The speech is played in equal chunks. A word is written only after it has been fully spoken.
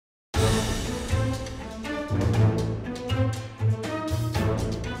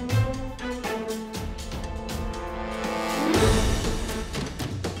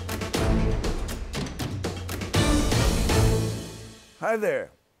Hi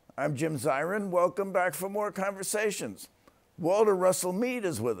there, I'm Jim Zirin. Welcome back for more conversations. Walter Russell Mead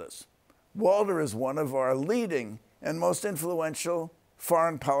is with us. Walter is one of our leading and most influential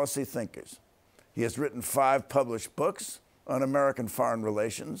foreign policy thinkers. He has written 5 published books on American foreign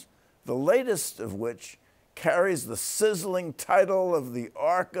relations, the latest of which carries the sizzling title of The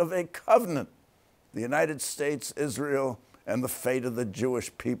Ark of a Covenant: The United States, Israel, and the Fate of the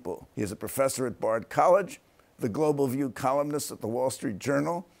Jewish People. He is a professor at Bard College, the Global View columnist at the Wall Street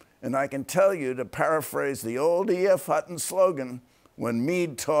Journal, and I can tell you, to paraphrase the old E.F. Hutton slogan, when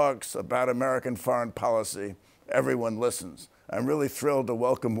Mead talks about American foreign policy, everyone listens. I'm really thrilled to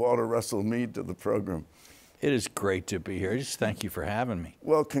welcome Walter Russell Mead to the program. It is great to be here. Just thank you for having me.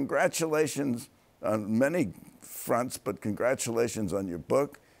 Well, congratulations on many fronts, but congratulations on your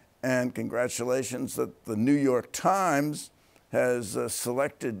book, and congratulations that the New York Times has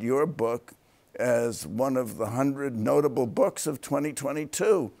selected your book as one of the 100 notable books of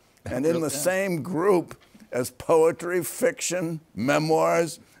 2022. And in the same group as poetry, fiction,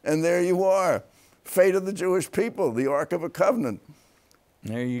 memoirs, and there you are, Fate of the Jewish People, The Ark of a Covenant.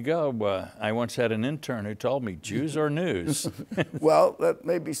 There you go. I once had an intern who told me, Jews are news. Well, that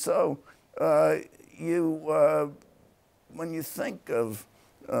may be so. When you think of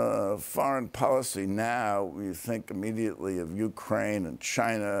foreign policy now, you think immediately of Ukraine and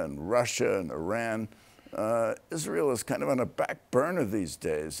China and Russia and Iran. Israel is kind of on a back burner these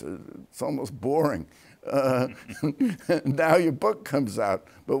days. It's almost boring. Now your book comes out.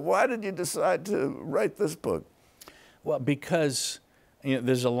 But why did you decide to write this book? Well, because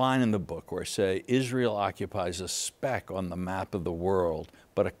there's a line in the book where I say, Israel occupies a speck on the map of the world,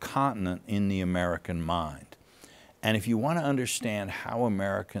 but a continent in the American mind. And if you want to understand how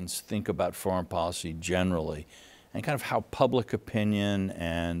Americans think about foreign policy generally, and kind of how public opinion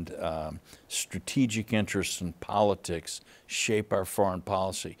and strategic interests in politics shape our foreign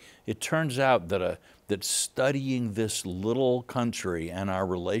policy, it turns out that, that studying this little country and our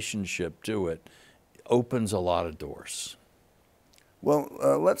relationship to it opens a lot of doors. Well,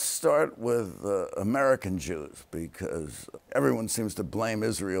 let's start with American Jews, because everyone seems to blame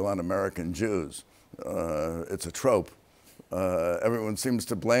Israel on American Jews. It's a trope. Everyone seems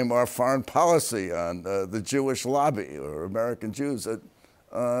to blame our foreign policy on the Jewish lobby or American Jews.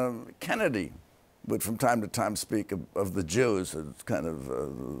 Kennedy would from time to time speak of the Jews as kind of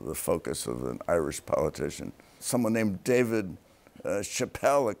the focus of an Irish politician. Someone named David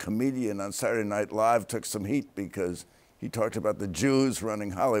Chappelle, a comedian on Saturday Night Live, took some heat because he talked about the Jews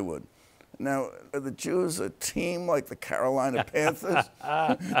running Hollywood. Now, are the Jews a team like the Carolina Panthers,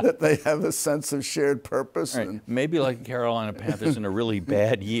 that they have a sense of shared purpose? Right. And maybe like the Carolina Panthers in a really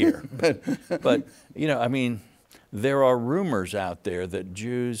bad year. But, I mean, there are rumors out there that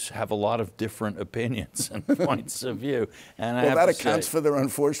Jews have a lot of different opinions and points of view. And well, that accounts for their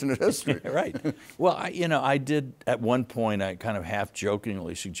unfortunate history. Right. Well, I did, at one point, I kind of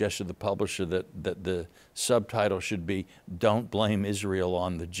half-jokingly suggested to the publisher that the subtitle should be, "Don't Blame Israel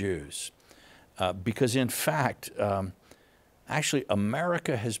on the Jews." Because in fact, actually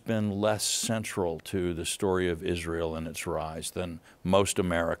America has been less central to the story of Israel and its rise than most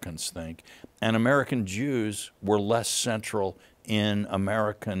Americans think. And American Jews were less central in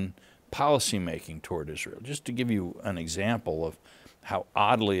American policymaking toward Israel. Just to give you an example of how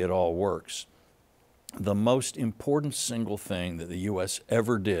oddly it all works, the most important single thing that the U.S.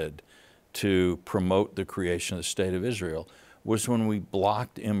 ever did to promote the creation of the State of Israel was when we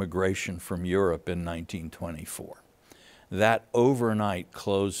blocked immigration from Europe in 1924. That overnight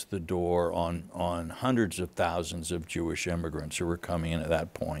closed the door on hundreds of thousands of Jewish immigrants who were coming in at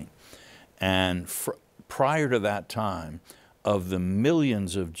that point. And prior to that time, of the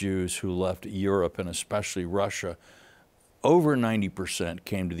millions of Jews who left Europe and especially Russia, over 90%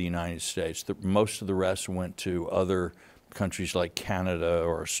 came to the United States. Most of the rest went to other countries like Canada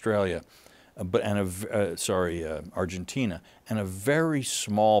or Australia. Argentina, and a very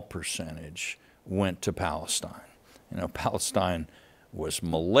small percentage went to Palestine. Palestine was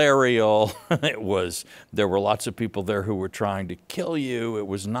malarial. There were lots of people there who were trying to kill you. It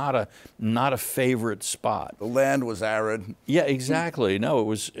was not a favorite spot. The land was arid. Yeah, exactly. No, it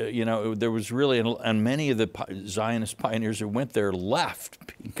was, there was really, and many of the Zionist pioneers who went there left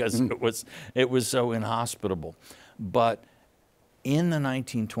because it was so inhospitable. But in the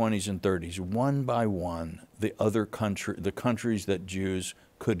 1920s and 30s, one by one, the countries that Jews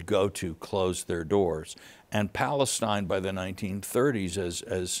could go to closed their doors. And Palestine by the 1930s,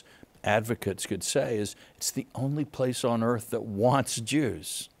 as advocates could say, it's the only place on earth that wants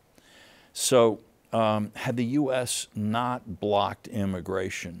Jews. So had the U.S. not blocked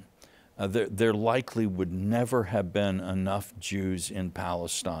immigration, there likely would never have been enough Jews in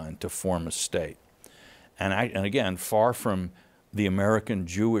Palestine to form a state. And again, far from the American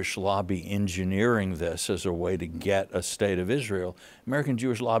Jewish lobby engineering this as a way to get a state of Israel, American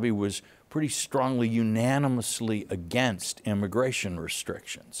Jewish lobby was pretty strongly, unanimously against immigration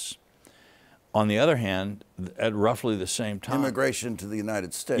restrictions. On the other hand, at roughly the same time, immigration to the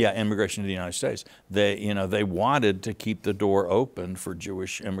United States. Yeah, immigration to the United States. They wanted to keep the door open for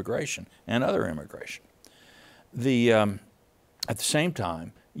Jewish immigration and other immigration. At the same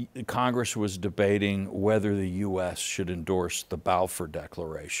time, Congress was debating whether the U.S. should endorse the Balfour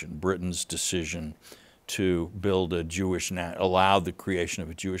Declaration, Britain's decision to build allow the creation of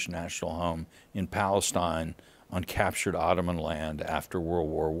a Jewish national home in Palestine on captured Ottoman land after World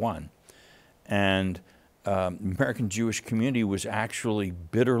War I. And the American Jewish community was actually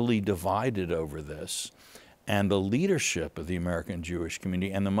bitterly divided over this. And the leadership of the American Jewish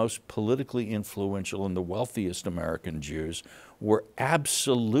community and the most politically influential and the wealthiest American Jews were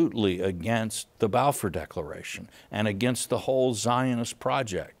absolutely against the Balfour Declaration and against the whole Zionist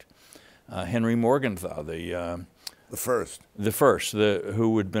project. Henry Morgenthau, the first,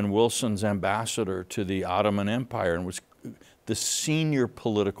 who had been Wilson's ambassador to the Ottoman Empire and was the senior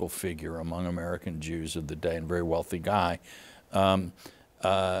political figure among American Jews of the day, and a very wealthy guy,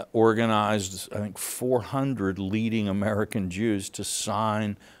 organized, I think, 400 leading American Jews to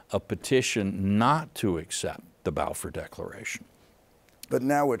sign a petition not to accept the Balfour Declaration. But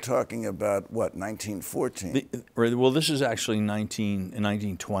now we're talking about, what, 1914? Well, this is actually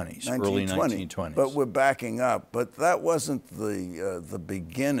 1920s, early 1920s. But we're backing up. But that wasn't the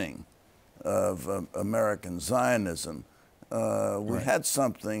beginning of American Zionism. We had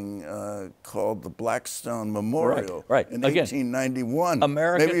something called the Blackstone Memorial in 1891.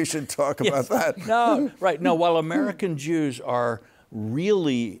 Maybe you should talk about that. No, while American Jews are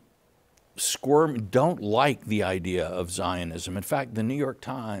really don't like the idea of Zionism. In fact, the New York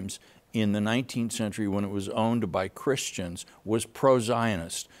Times in the 19th century, when it was owned by Christians, was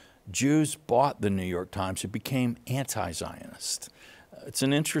pro-Zionist. Jews bought the New York Times. It became anti-Zionist. It's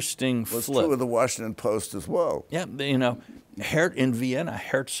an interesting flip. It's true of the Washington Post as well. Yeah, in Vienna,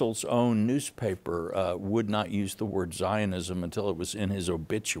 Herzl's own newspaper would not use the word Zionism until it was in his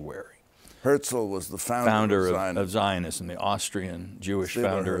obituary. Herzl was the founder of Zionism, the Austrian Jewish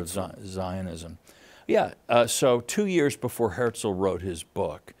founder of Zionism. Yeah, so 2 years before Herzl wrote his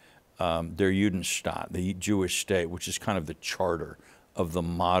book, Der Judenstaat, the Jewish state, which is kind of the charter of the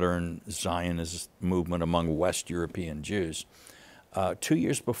modern Zionist movement among West European Jews, 2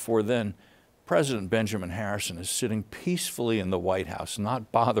 years before then, President Benjamin Harrison is sitting peacefully in the White House,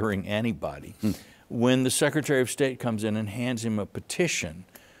 not bothering anybody, when the Secretary of State comes in and hands him a petition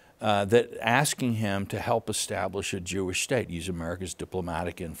asking him to help establish a Jewish state, use America's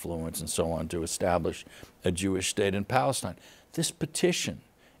diplomatic influence and so on to establish a Jewish state in Palestine. This petition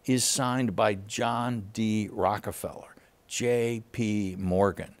is signed by John D. Rockefeller, J.P.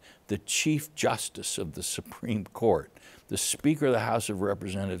 Morgan, the Chief Justice of the Supreme Court, the Speaker of the House of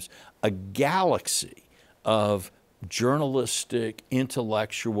Representatives, a galaxy of journalistic,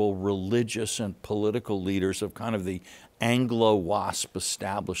 intellectual, religious, and political leaders of kind of the Anglo-WASP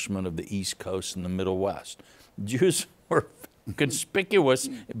establishment of the East Coast and the Middle West. Jews were conspicuous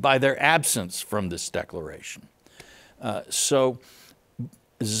by their absence from this declaration. So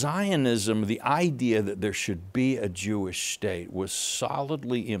Zionism, the idea that there should be a Jewish state, was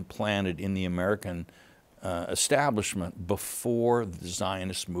solidly implanted in the American establishment before the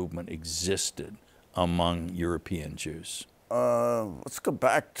Zionist movement existed among European Jews. Let's go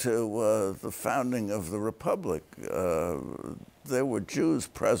back to the founding of the Republic. There were Jews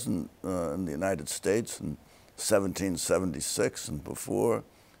present in the United States in 1776 and before.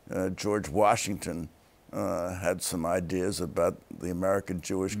 George Washington had some ideas about the American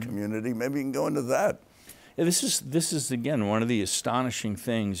Jewish community. Maybe you can go into that. Yeah, this is again one of the astonishing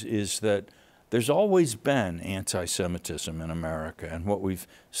things is that there's always been anti-Semitism in America, and what we've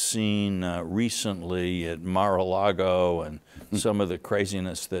seen recently at Mar-a-Lago and some of the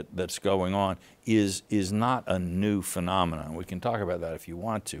craziness that's going on is not a new phenomenon. We can talk about that if you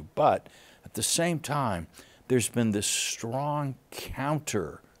want to, but at the same time, there's been this strong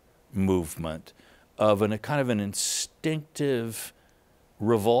counter movement of a kind of an instinctive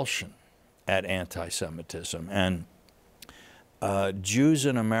revulsion at anti-Semitism. And Jews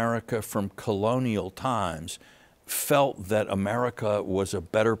in America from colonial times felt that America was a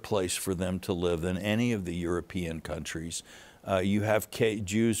better place for them to live than any of the European countries. You have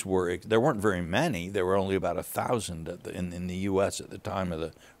Jews there weren't very many. There were only about 1,000 in the U.S. at the time of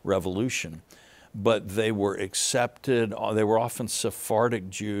the Revolution. But they were accepted. They were often Sephardic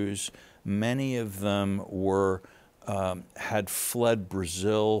Jews. Many of them were had fled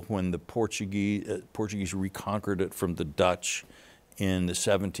Brazil when the Portuguese reconquered it from the Dutch in the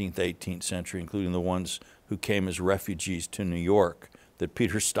 17th, 18th century, including the ones who came as refugees to New York that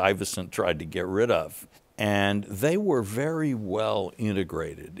Peter Stuyvesant tried to get rid of. And they were very well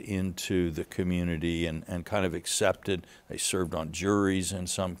integrated into the community and kind of accepted. They served on juries in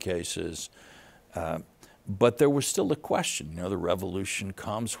some cases. But there was still a question, you know, the revolution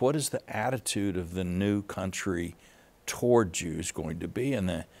comes. What is the attitude of the new country toward Jews going to be?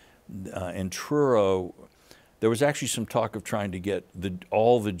 And in Truro, there was actually some talk of trying to get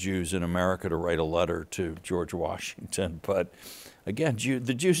all the Jews in America to write a letter to George Washington. But again,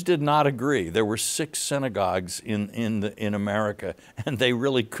 the Jews did not agree. There were 6 synagogues in America, and they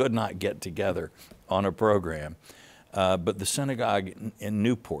really could not get together on a program. But the synagogue in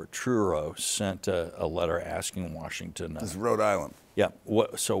Newport, Truro, sent a letter asking Washington. This is Rhode Island. Yeah,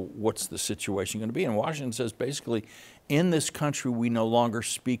 so what's the situation going to be? And Washington says basically, in this country we no longer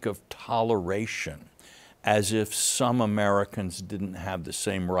speak of toleration, as if some Americans didn't have the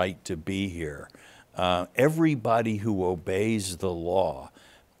same right to be here. Everybody who obeys the law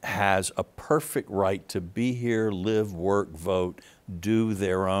has a perfect right to be here, live, work, vote, do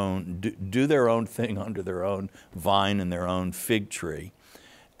their own thing under their own vine and their own fig tree,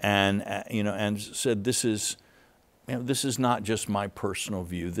 and and said this is not just my personal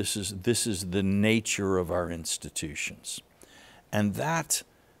view. This is the nature of our institutions, and that.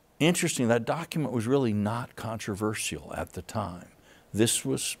 Interesting, that document was really not controversial at the time. This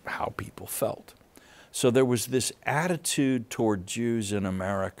was how people felt. So there was this attitude toward Jews in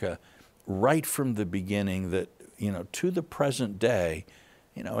America right from the beginning that, to the present day,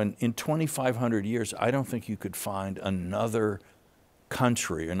 in 2,500 years, I don't think you could find another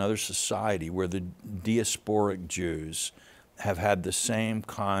country, another society where the diasporic Jews have had the same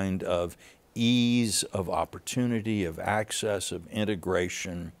kind of ease of opportunity, of access, of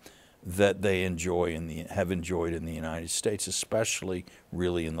integration that they have enjoyed in the United States, especially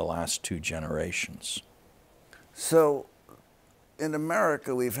really in the last 2 generations. So in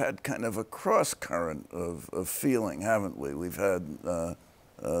America, we've had kind of a cross current of feeling, haven't we? We've had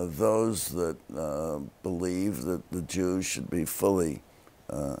those that believe that the Jews should be fully,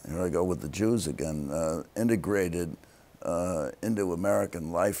 here I go with the Jews again, integrated into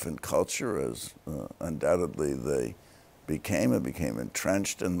American life and culture, as undoubtedly they became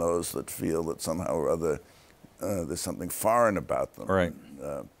entrenched, in those that feel that somehow or other there's something foreign about them, right?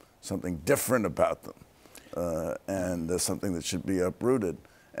 Something different about them, and there's something that should be uprooted.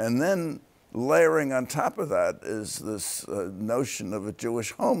 And then layering on top of that is this notion of a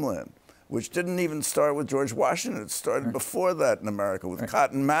Jewish homeland, which didn't even start with George Washington. It started before that in America with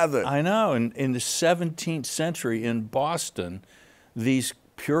Cotton Mather. I know. In the 17th century in Boston, these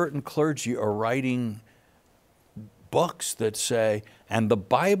Puritan clergy are writing books that say, and the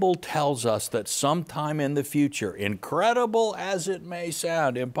Bible tells us that sometime in the future, incredible as it may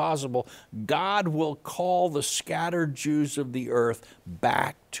sound, impossible, God will call the scattered Jews of the earth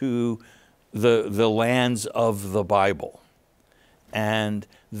back to the lands of the Bible. And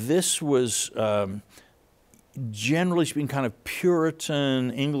this was, generally speaking, kind of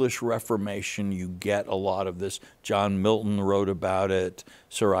Puritan English Reformation. You get a lot of this. John Milton wrote about it.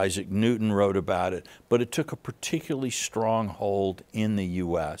 Sir Isaac Newton wrote about it. But it took a particularly strong hold in the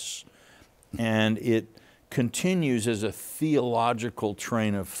U.S. And it continues as a theological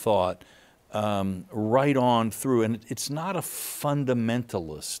train of thought right on through. And it's not a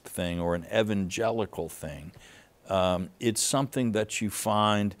fundamentalist thing or an evangelical thing. It's something that you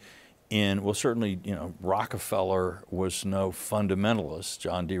find in, well, certainly, Rockefeller was no fundamentalist,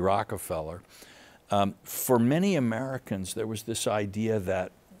 John D. Rockefeller. For many Americans, there was this idea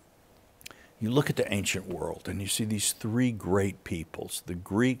that you look at the ancient world and you see these 3 great peoples, the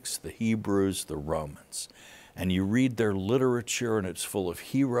Greeks, the Hebrews, the Romans. And you read their literature and it's full of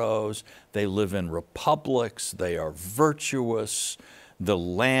heroes. They live in republics. They are virtuous. The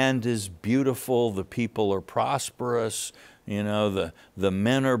land is beautiful. The people are prosperous. The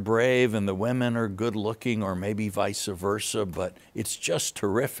men are brave and the women are good looking, or maybe vice versa, but it's just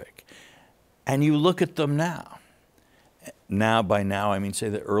terrific. And you look at them now. By now, I mean, say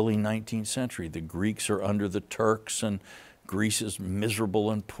the early 19th century. The Greeks are under the Turks and Greece is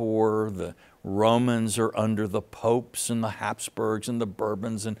miserable and poor. The Romans are under the popes and the Habsburgs and the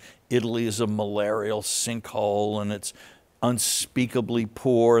Bourbons, and Italy is a malarial sinkhole, and it's unspeakably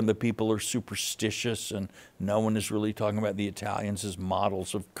poor, and the people are superstitious, and no one is really talking about the Italians as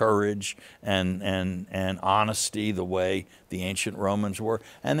models of courage and honesty the way the ancient Romans were.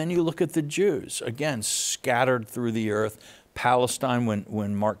 And then you look at the Jews, again, scattered through the earth, Palestine,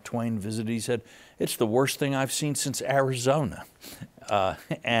 when Mark Twain visited, he said, it's the worst thing I've seen since Arizona.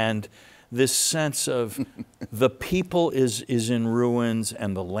 And this sense of the people is in ruins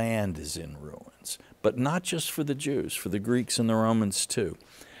and the land is in ruins, but not just for the Jews, for the Greeks and the Romans too.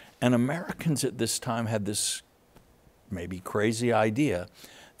 And Americans at this time had this maybe crazy idea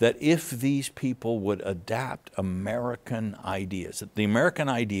that if these people would adapt American ideas, the American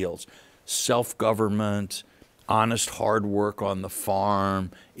ideals, self-government, honest hard work on the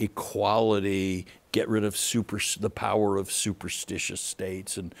farm, equality, get rid of the power of superstitious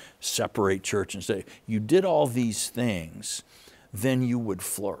states and separate church and state. You did all these things, then you would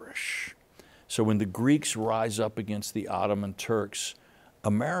flourish. So when the Greeks rise up against the Ottoman Turks,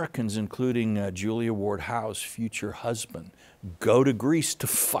 Americans, including Julia Ward Howe's future husband, go to Greece to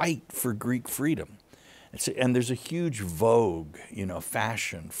fight for Greek freedom. And there's a huge vogue,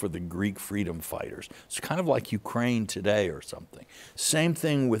 fashion for the Greek freedom fighters. It's kind of like Ukraine today or something. Same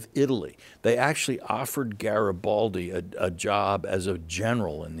thing with Italy. They actually offered Garibaldi a job as a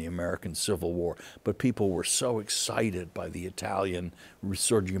general in the American Civil War, but people were so excited by the Italian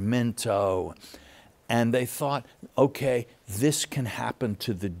Risorgimento, and they thought, okay, this can happen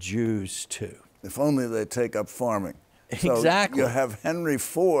to the Jews too. If only they take up farming. Exactly. So you have Henry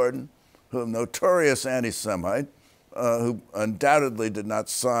Ford, who a notorious anti-Semite, who undoubtedly did not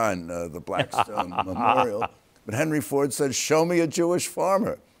sign the Blackstone Memorial. But Henry Ford said, show me a Jewish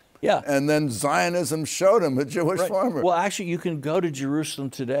farmer. Yeah. And then Zionism showed him a Jewish farmer. Well, actually, you can go to Jerusalem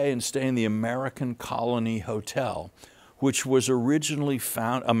today and stay in the American Colony Hotel, which was originally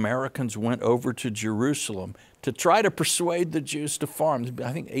found. Americans went over to Jerusalem to try to persuade the Jews to farm,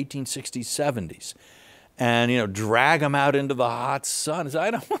 I think 1860s, 70s. And, drag them out into the hot sun. Say,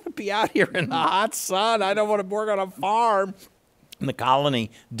 I don't want to be out here in the hot sun. I don't want to work on a farm. And the colony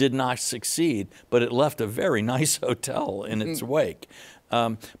did not succeed, but it left a very nice hotel in its wake.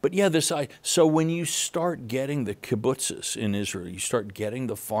 But yeah, so when you start getting the kibbutzes in Israel, you start getting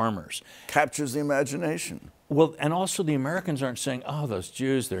the farmers. Captures the imagination. Well, and also the Americans aren't saying, oh, those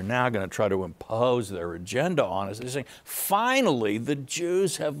Jews, they're now going to try to impose their agenda on us. They're saying, finally, the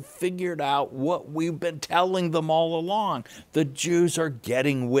Jews have figured out what we've been telling them all along. The Jews are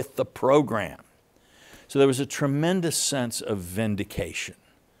getting with the program. So there was a tremendous sense of vindication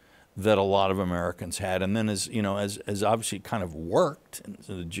that a lot of Americans had. And then as obviously it kind of worked, and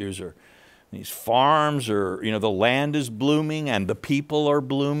so the Jews are, these farms are, the land is blooming and the people are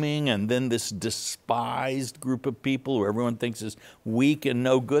blooming, and then this despised group of people who everyone thinks is weak and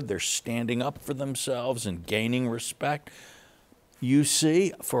no good, they're standing up for themselves and gaining respect. You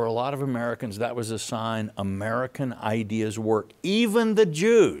see, for a lot of Americans, that was a sign American ideas work. Even the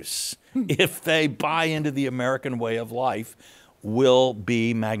Jews, if they buy into the American way of life, will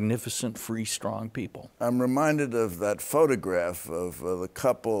be magnificent, free, strong people. I'm reminded of that photograph of the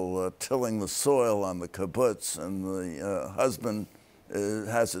couple tilling the soil on the kibbutz, and the husband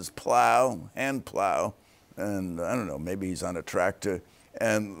has his hand plow, and I don't know, maybe he's on a tractor,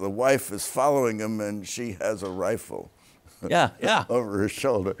 and the wife is following him, and she has a rifle. Yeah. over her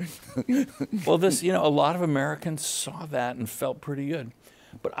shoulder. Well, a lot of Americans saw that and felt pretty good.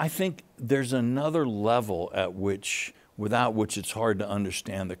 But I think there's another level without which it's hard to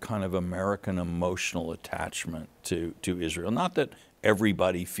understand the kind of American emotional attachment to Israel. Not that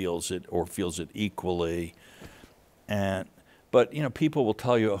everybody feels it or feels it equally, but people will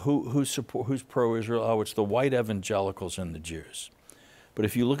tell you who's pro-Israel. Oh, it's the white evangelicals and the Jews. But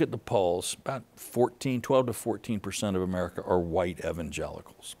if you look at the polls, about 12 to 14% of America are white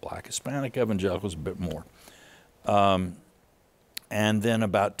evangelicals. Black Hispanic evangelicals, a bit more. And then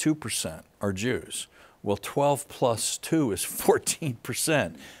about 2% are Jews. Well, 12 plus 2 is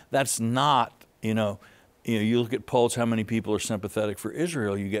 14%. That's not, you look at polls, how many people are sympathetic for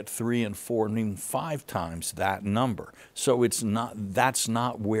Israel, you get 3 and 4 and even 5 times that number. So that's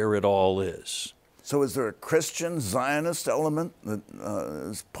not where it all is. So is there a Christian Zionist element that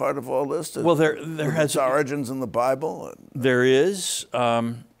is part of all this? Well, there has origins in the Bible. There is,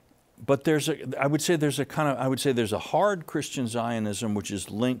 but I would say there's a hard Christian Zionism which is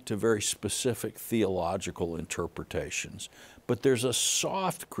linked to very specific theological interpretations. But there's a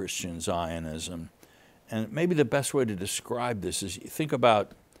soft Christian Zionism, and maybe the best way to describe this is think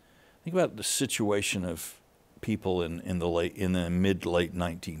about the situation of people in the mid-late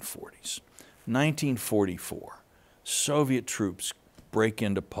 1940s. 1944, Soviet troops break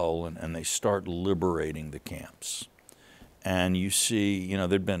into Poland and they start liberating the camps. And you see,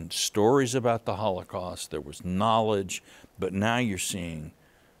 there'd been stories about the Holocaust, there was knowledge, but now you're seeing,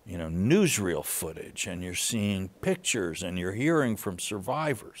 newsreel footage, and you're seeing pictures, and you're hearing from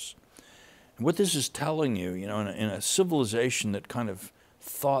survivors. what this is telling you, in a civilization that kind of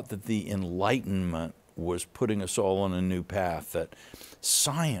thought that the Enlightenment was putting us all on a new path, that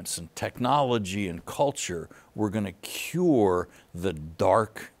science and technology and culture were going to cure the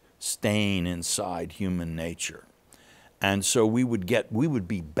dark stain inside human nature. And so we would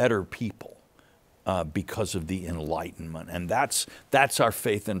be better people because of the Enlightenment. And that's our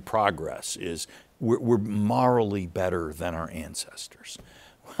faith in progress, is we're morally better than our ancestors.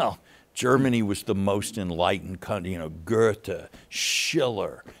 Well, Germany was the most enlightened country, Goethe,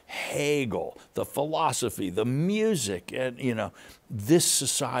 Schiller, Hegel, the philosophy, the music, and, this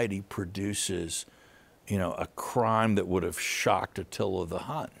society produces, a crime that would have shocked Attila the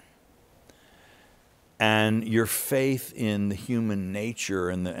Hun. And your faith in the human nature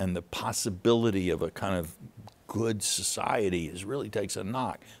and the possibility of a kind of good society really takes a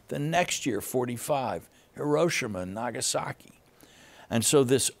knock. The next year, 45, Hiroshima and Nagasaki. And so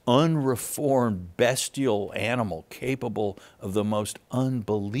this unreformed, bestial animal capable of the most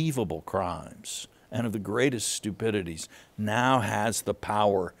unbelievable crimes and of the greatest stupidities now has the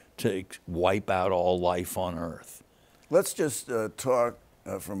power to wipe out all life on earth. Let's just talk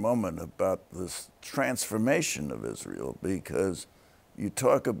for a moment about this transformation of Israel, because you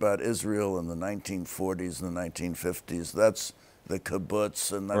talk about Israel in the 1940s and the 1950s. That's the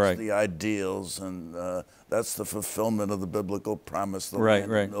kibbutz, and that's right. the ideals, and that's the fulfillment of the biblical promise, the right,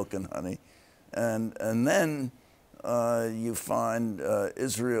 land of milk and honey. And then you find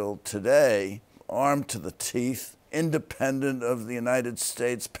Israel today armed to the teeth, independent of the United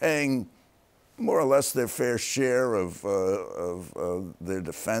States, paying more or less their fair share of their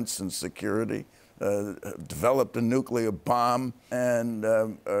defense and security, developed a nuclear bomb, and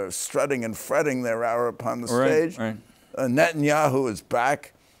strutting and fretting their hour upon the stage. Right. Netanyahu is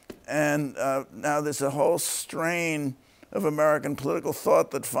back, and now there's a whole strain of American political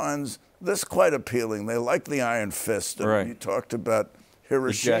thought that finds this quite appealing. They like the iron fist. Right. You talked about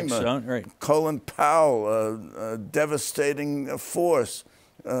Hiroshima, right. Colin Powell, devastating force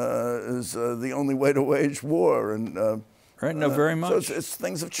is the only way to wage war. And right, no, very much. So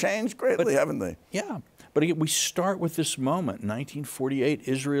things have changed greatly, haven't they? Yeah, but again, we start with this moment, 1948,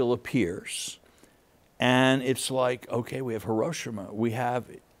 Israel appears. And it's like, okay, we have Hiroshima, we have,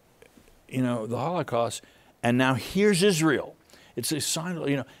 the Holocaust, and now here's Israel. It's a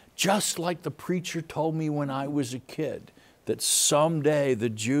sign, just like the preacher told me when I was a kid, that someday the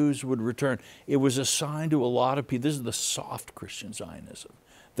Jews would return. It was a sign to a lot of people. This is the soft Christian Zionism,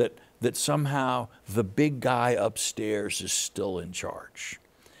 that somehow the big guy upstairs is still in charge.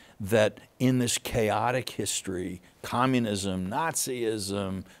 That in this chaotic history, communism,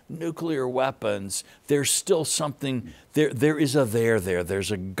 Nazism, nuclear weapons, there's still something, there is a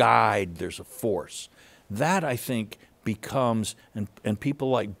there's a guide, there's a force. That, I think, becomes, and people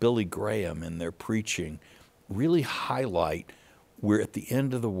like Billy Graham in their preaching really highlight, we're at the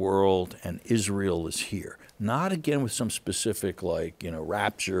end of the world and Israel is here. Not again with some specific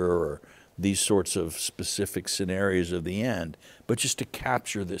rapture or these sorts of specific scenarios of the end, but just to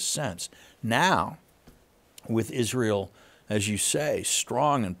capture this sense. Now, with Israel, as you say,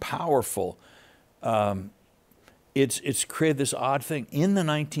 strong and powerful, it's created this odd thing. In the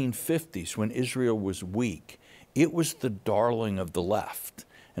 1950s, when Israel was weak, it was the darling of the left.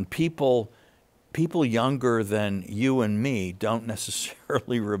 And people younger than you and me don't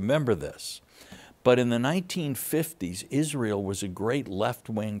necessarily remember this. But in the 1950s, Israel was a great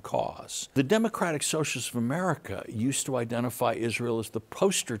left-wing cause. The Democratic Socialists of America used to identify Israel as the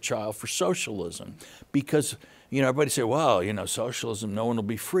poster child for socialism because, everybody say, well, socialism, no one will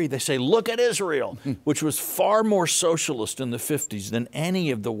be free. They say, look at Israel, which was far more socialist in the 50s than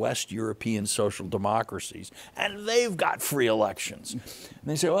any of the West European social democracies. And they've got free elections. And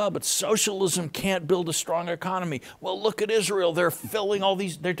they say, well, but socialism can't build a strong economy. Well, look at Israel. They're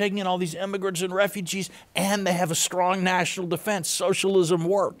taking in all these immigrants and refugees, and they have a strong national defense. Socialism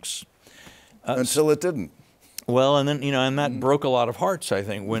works. Until it didn't. Well, and then, and that broke a lot of hearts, I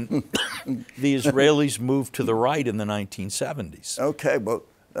think, when the Israelis moved to the right in the 1970s. Okay, well,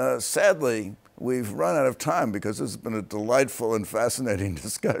 sadly, we've run out of time because this has been a delightful and fascinating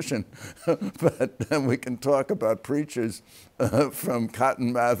discussion. But we can talk about preachers from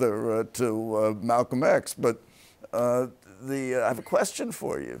Cotton Mather to Malcolm X. But I have a question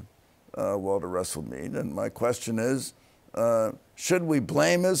for you, Walter Russell Mead, and my question is, should we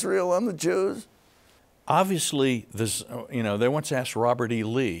blame Israel on the Jews? Obviously, they once asked Robert E.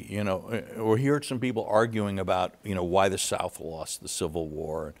 Lee, or he heard some people arguing about, why the South lost the Civil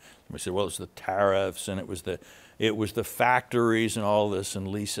War. And we said, well, it was the tariffs and it was the It was the factories and all this. And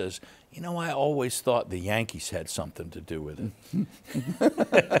Lee says, you know, I always thought the Yankees had something to do with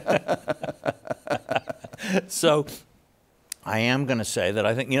it. So I am going to say that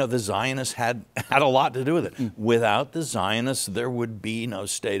I think, you know, the Zionists had a lot to do with it. Without the Zionists, there would be no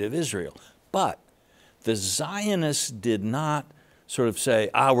state of Israel. But the Zionists did not sort of say,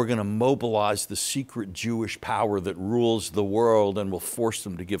 we're going to mobilize the secret Jewish power that rules the world and will force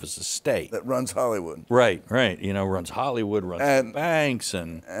them to give us a state. That runs Hollywood. Right, right. You know, runs Hollywood, runs the banks.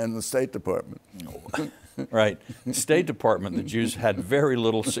 And the State Department. Right. State Department, the Jews had very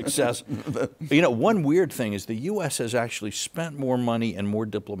little success. You know, one weird thing is the U.S. has actually spent more money and more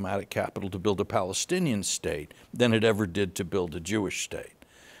diplomatic capital to build a Palestinian state than it ever did to build a Jewish state.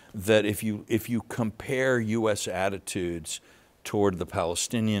 That if you compare U.S. attitudes toward the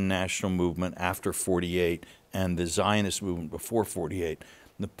Palestinian national movement after 48 and the Zionist movement before 48,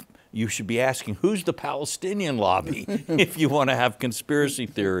 you should be asking, who's the Palestinian lobby if you want to have conspiracy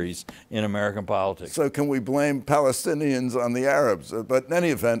theories in American politics? So can we blame Palestinians on the Arabs? But in any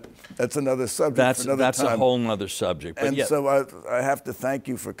event, that's another subject for another time. That's a whole other subject. But and so I have to thank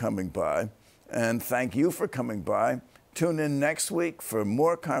you for coming by, and thank you for coming by. Tune in next week for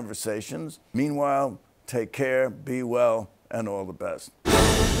more conversations. Meanwhile, take care, be well, and all the best.